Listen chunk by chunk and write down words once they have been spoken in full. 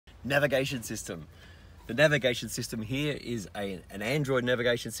navigation system. The navigation system here is an Android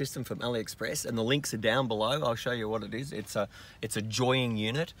navigation system from AliExpress, and the links are down below. I'll show you what it is. It's a joying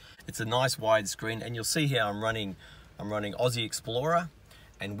unit. It's a nice wide screen, and you'll see how I'm running Aussie Explorer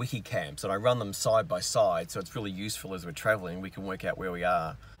and Wikicamps, and I run them side by side, so it's really useful as we're traveling. We can work out where we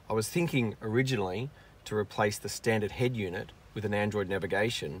are. I was thinking originally to replace the standard head unit with an Android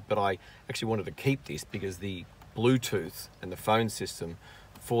navigation, but I actually wanted to keep this because the Bluetooth and the phone system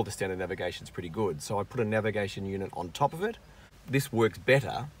for the standard navigation is pretty good. So I put a navigation unit on top of it. This works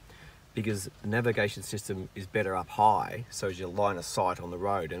better because the navigation system is better up high, so as your line of sight on the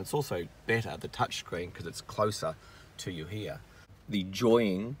road, and it's also better, the touchscreen, because it's closer to you here. The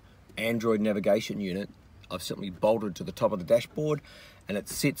joying Android navigation unit, I've simply bolted to the top of the dashboard, and it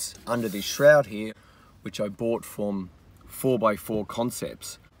sits under this shroud here, which I bought from 4x4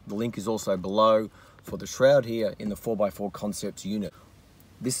 Concepts. The link is also below for the shroud here in the 4x4 Concepts unit.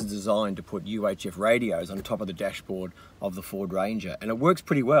 This is designed to put UHF radios on top of the dashboard of the Ford Ranger, and it works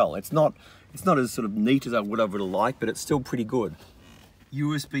pretty well. It's not as sort of neat as I would have liked, but it's still pretty good.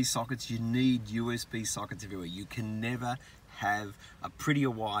 USB sockets, you need USB sockets everywhere. You can never have a prettier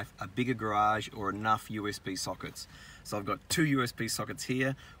wife, a bigger garage, or enough USB sockets. So I've got 2 USB sockets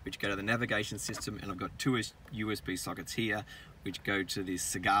here, which go to the navigation system, and I've got 2 USB sockets here, which go to this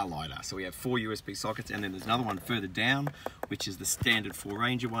cigar lighter. So we have 4 USB sockets, and then there's another one further down, which is the standard Ford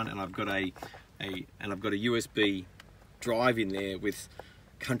Ranger one, and I've got a USB drive in there with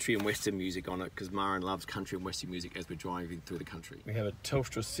country and western music on it, because Maren loves country and western music as we're driving through the country. We have a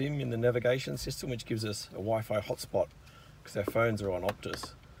Telstra SIM in the navigation system, which gives us a Wi-Fi hotspot because our phones are on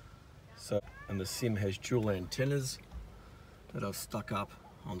Optus. So, and the SIM has dual antennas that I've stuck up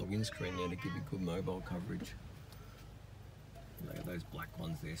on the windscreen there to give you good mobile coverage. Look at those black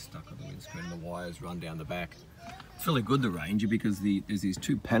ones there stuck on the windscreen, and the wires run down the back. It's really good, the Ranger, because there's these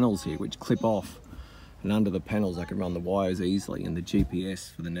 2 panels here which clip off, and under the panels I can run the wires easily, and the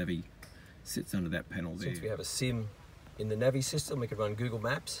GPS for the Navi sits under that panel there. Since we have a SIM in the Navi system, we can run Google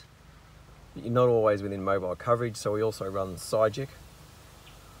Maps. But you're not always within mobile coverage, so we also run Sygic,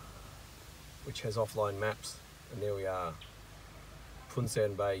 which has offline maps, and there we are,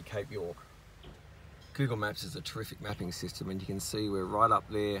 Punsan Bay, Cape York. Google Maps is a terrific mapping system, and you can see we're right up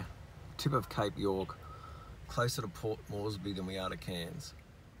there, tip of Cape York, closer to Port Moresby than we are to Cairns.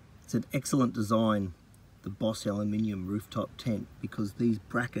 It's an excellent design, the Boss aluminium rooftop tent, because these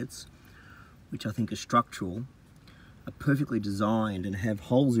brackets, which I think are structural, are perfectly designed and have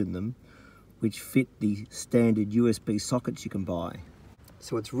holes in them which fit the standard USB sockets you can buy.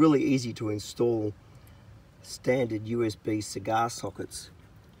 So it's really easy to install standard USB cigar sockets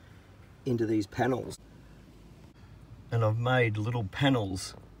into these panels. And I've made little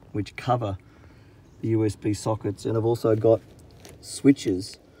panels which cover the USB sockets, and I've also got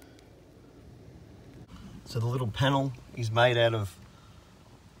switches. So the little panel is made out of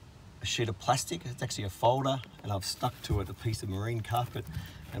a sheet of plastic. It's actually a folder, and I've stuck to it a piece of marine carpet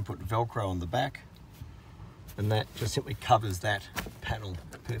and put Velcro on the back, and that just simply covers that panel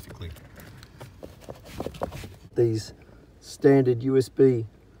perfectly. These standard USB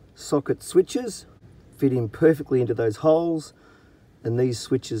socket switches fit in perfectly into those holes, and these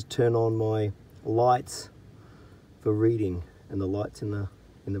switches turn on my lights for reading, and the lights in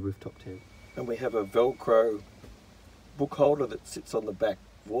the rooftop tent. And we have a Velcro book holder that sits on the back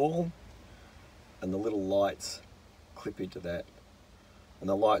wall, and the little lights clip into that, and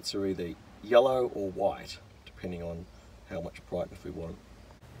the lights are either yellow or white depending on how much brightness we want.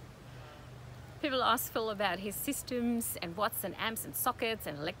 People ask Phil about his systems and watts and amps and sockets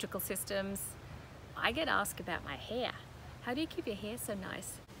and electrical systems. I get asked about my hair. How do you keep your hair so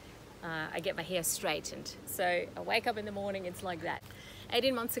nice? I get my hair straightened. So I wake up in the morning, it's like that.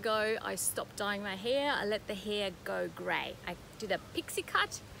 18 months ago, I stopped dyeing my hair. I let the hair go grey. I did a pixie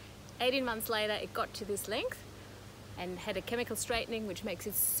cut. 18 months later, it got to this length and had a chemical straightening, which makes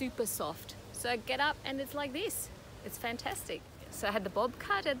it super soft. So I get up and it's like this. It's fantastic. So I had the bob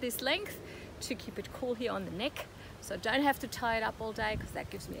cut at this length to keep it cool here on the neck, so I don't have to tie it up all day because that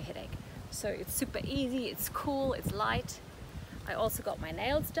gives me a headache. So it's super easy, it's cool, it's light. I also got my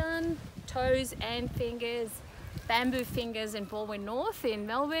nails done, toes and fingers. Bamboo Fingers in Baldwin North in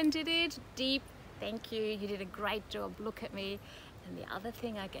Melbourne did it. Deep, thank you, you did a great job, look at me. And the other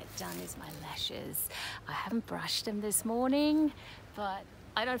thing I get done is my lashes. I haven't brushed them this morning, but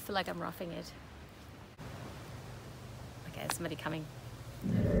I don't feel like I'm roughing it. Okay, there's somebody coming.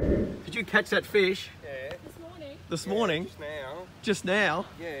 Did you catch that fish? Yeah. This morning. This morning? Just now. Just now?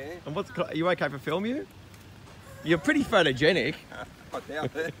 Yeah. And are you okay for film you? You're pretty photogenic. I doubt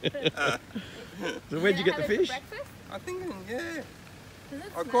it. So where'd you get the fish? I think, yeah. Does it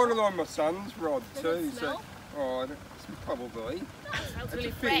I smell? caught it on my son's rod Does too. it smell? Oh, probably. It smells It's really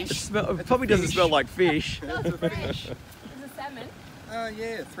a fresh. fish. It probably doesn't fish. smell like fish. Smells fresh. Is it salmon?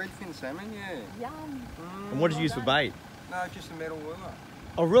 Yeah, threadfin salmon, yeah. Yum. And what did you use for bait? No, just a metal lure.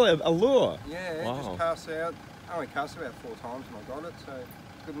 Oh really? A lure? Yeah, Wow. just cast out. I only cast about 4 times when I got it, so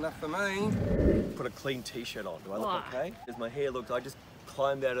it's good enough for me. Put a clean t-shirt on. Do I look Why? okay? Does my hair look? I just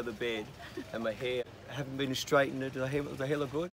climbed out of the bed and my hair haven't been straightened. Does the hair look good?